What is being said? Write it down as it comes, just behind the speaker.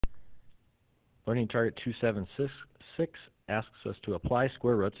Learning target 276 asks us to apply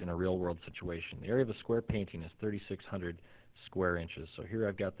square roots in a real-world situation. The area of a square painting is 3,600 square inches. So here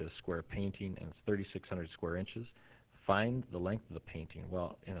I've got this square painting, and it's 3,600 square inches. Find the length of the painting.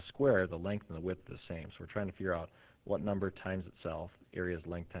 Well, in a square, the length and the width are the same. So we're trying to figure out what number times itself. Area is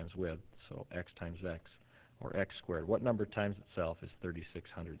length times width, so x times x, or x squared. What number times itself is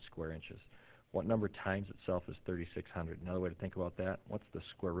 3,600 square inches? What number times itself is 3,600? Another way to think about that, what's the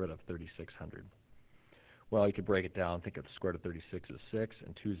square root of 3,600? Well, you could break it down. Think of the square root of 36 as 6,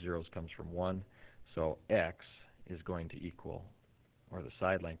 and 2 zeros comes from 1. So x is going to equal, or the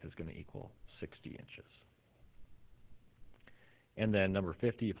side length is going to equal 60 inches. And then number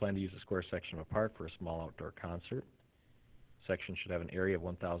 50, you plan to use a square section of a park for a small outdoor concert. Section should have an area of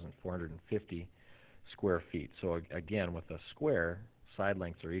 1,450 square feet. So again, with a square, side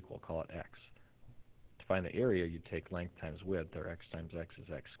lengths are equal. Call it x. To find the area, you take length times width, or x times x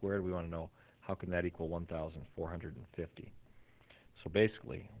is x squared. We want to know how can that equal 1,450. So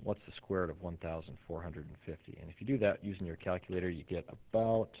basically, what's the square root of 1,450? And if you do that using your calculator, you get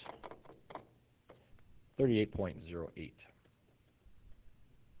about 38.08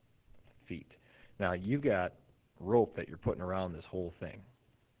 feet. Now you've got rope that you're putting around this whole thing,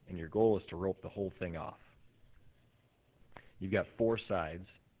 and your goal is to rope the whole thing off. You've got 4 sides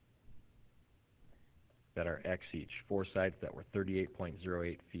that are x each, 4 sides that were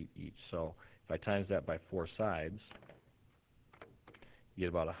 38.08 feet each. So if I times that by 4 sides, you get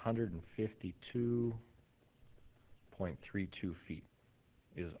about 152.32 feet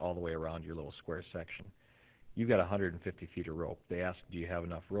is all the way around your little square section. You've got 150 feet of rope. They ask, do you have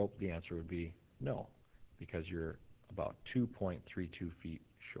enough rope? The answer would be no, because you're about 2.32 feet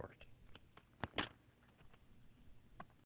short.